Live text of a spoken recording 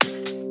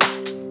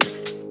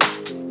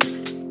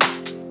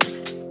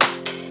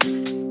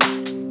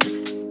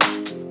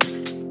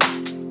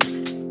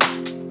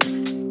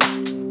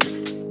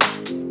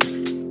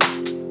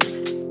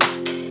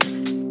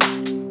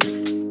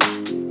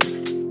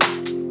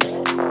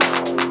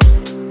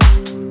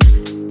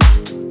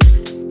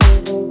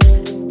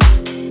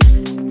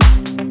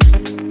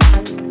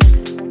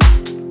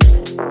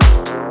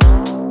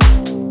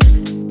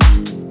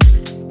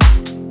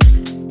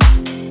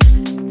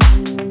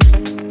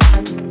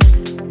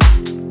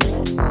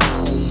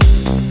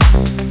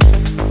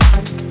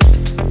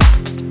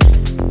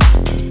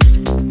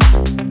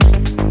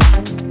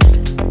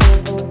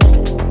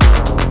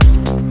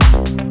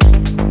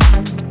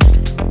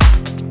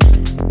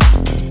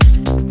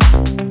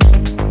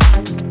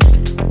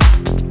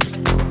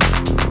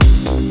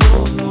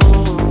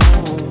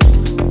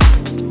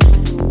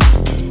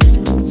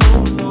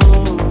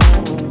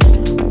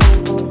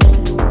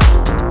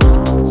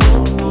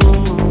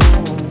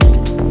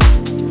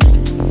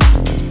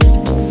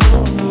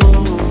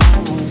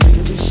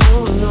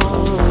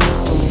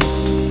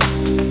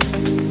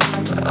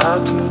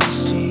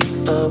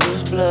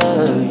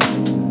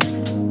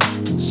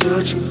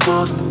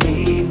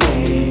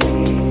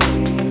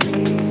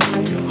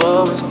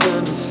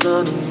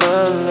sun of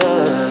my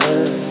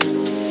life.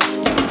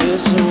 You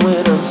listen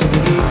when I'm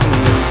speaking.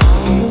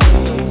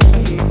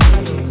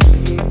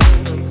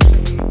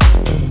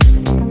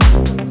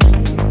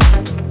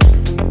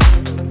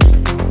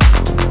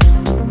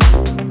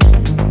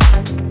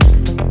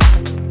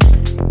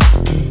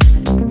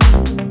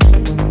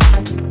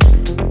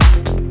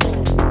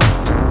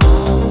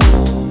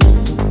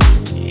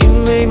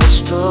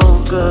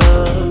 Stronger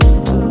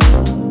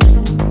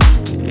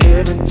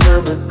every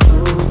time I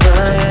close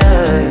my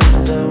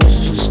eyes. I wish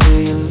to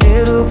stay a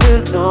little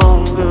bit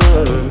longer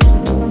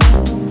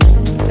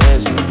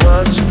as we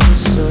watch the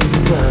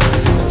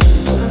sunrise.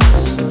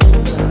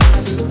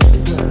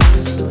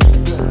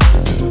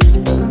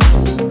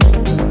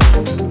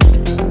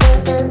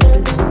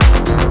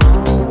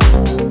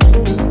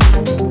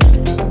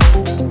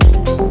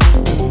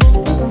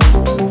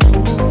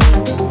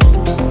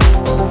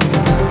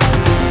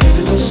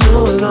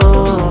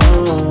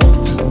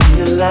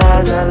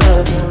 I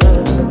love you.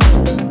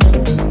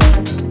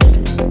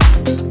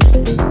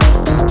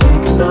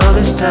 Taking all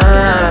this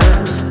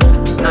time,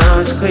 now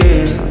it's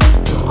clear.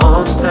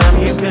 All this time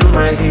you've been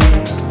right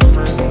here.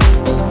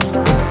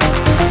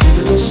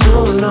 Taking me so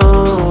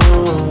long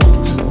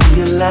to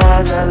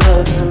realize I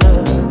love you.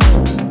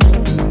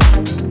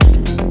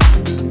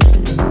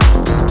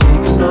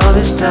 Taking all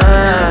this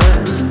time,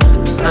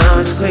 now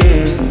it's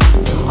clear.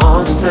 All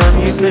this time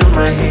you've been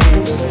right here.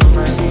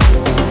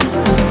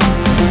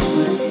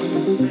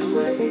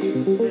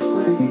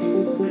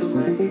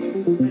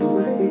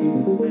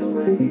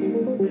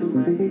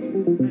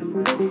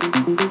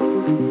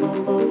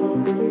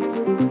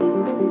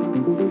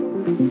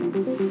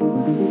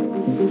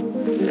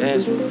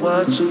 As we're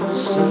watching the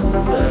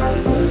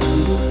sunrise,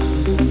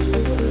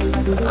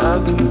 I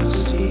couldn't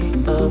see,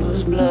 I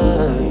was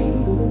blind,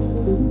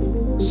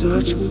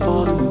 searching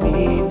for the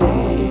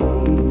meaning.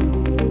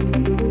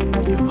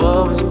 You've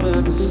always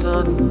been the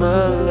sun of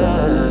my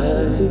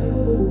life.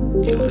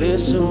 You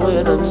listen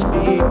when I'm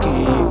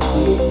speaking.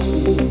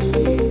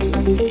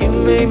 You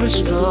make me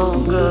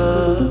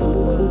stronger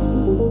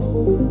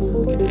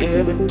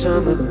every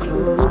time I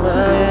close my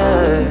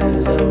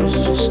eyes. I wish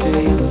to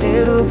stay a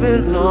little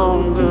bit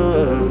longer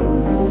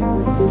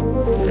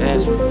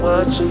as we're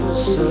watching the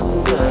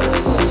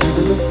sunrise.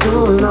 Taking me so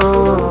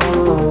long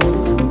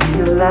to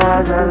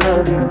realize I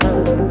love you.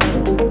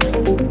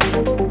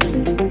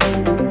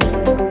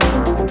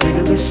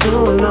 Taking me so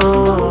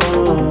long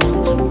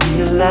to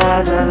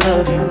realize I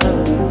love you.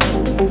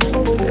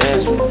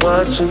 As we're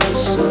watching the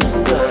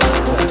sunrise.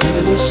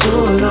 Taking me so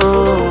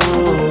long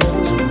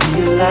to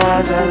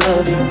realize I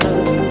love you.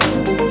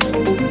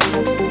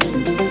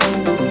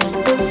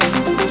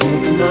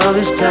 Taking all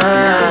this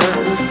time,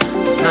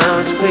 now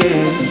it's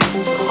clear.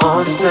 All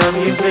this time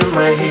you've been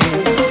right here,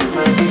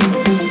 right here,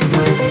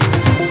 right here.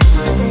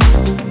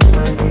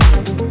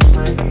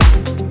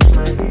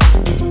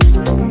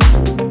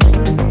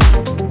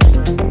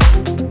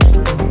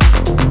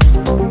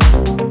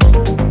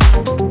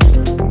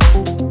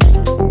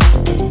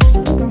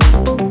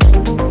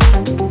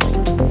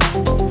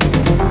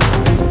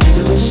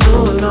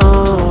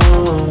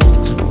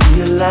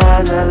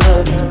 I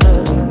love you.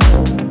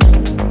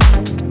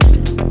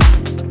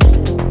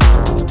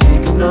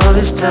 Taking all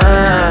this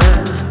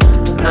time,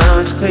 now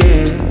it's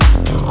clear.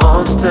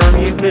 All this time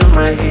you've been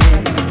right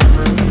here.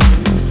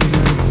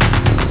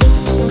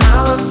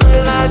 Now I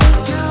realize that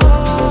you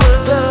were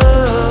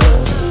love.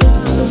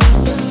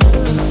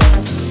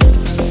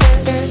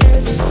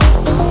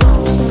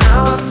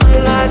 Now I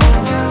realize that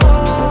you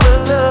were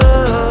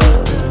love.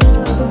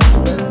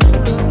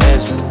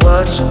 As we're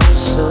watching the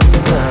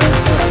sunrise.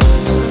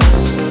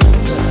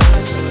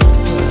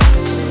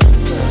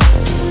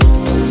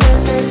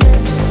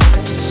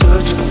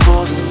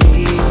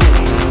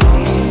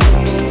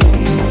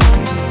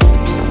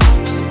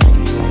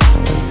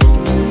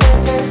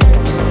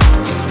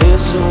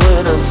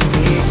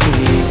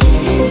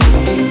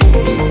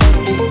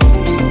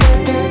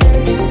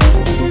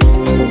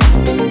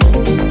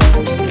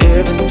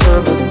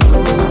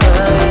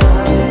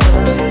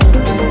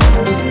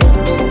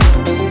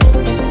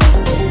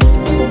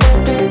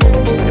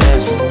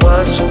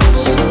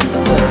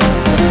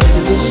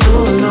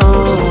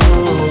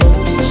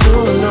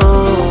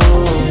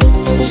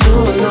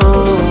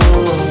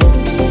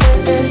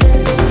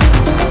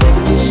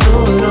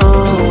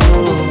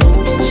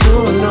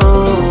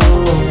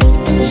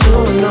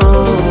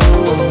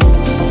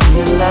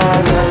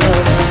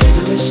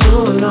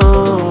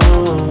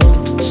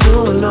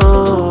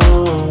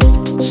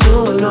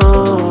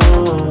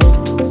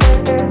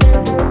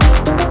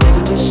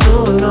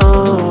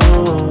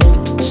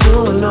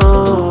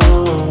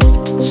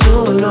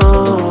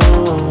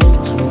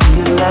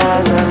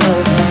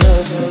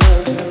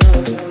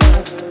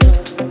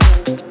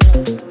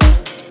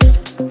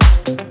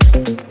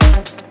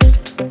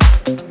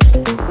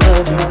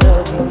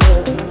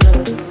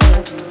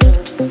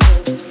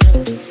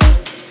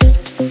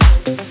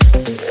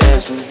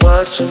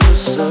 Watching the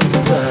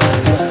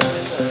sunrise.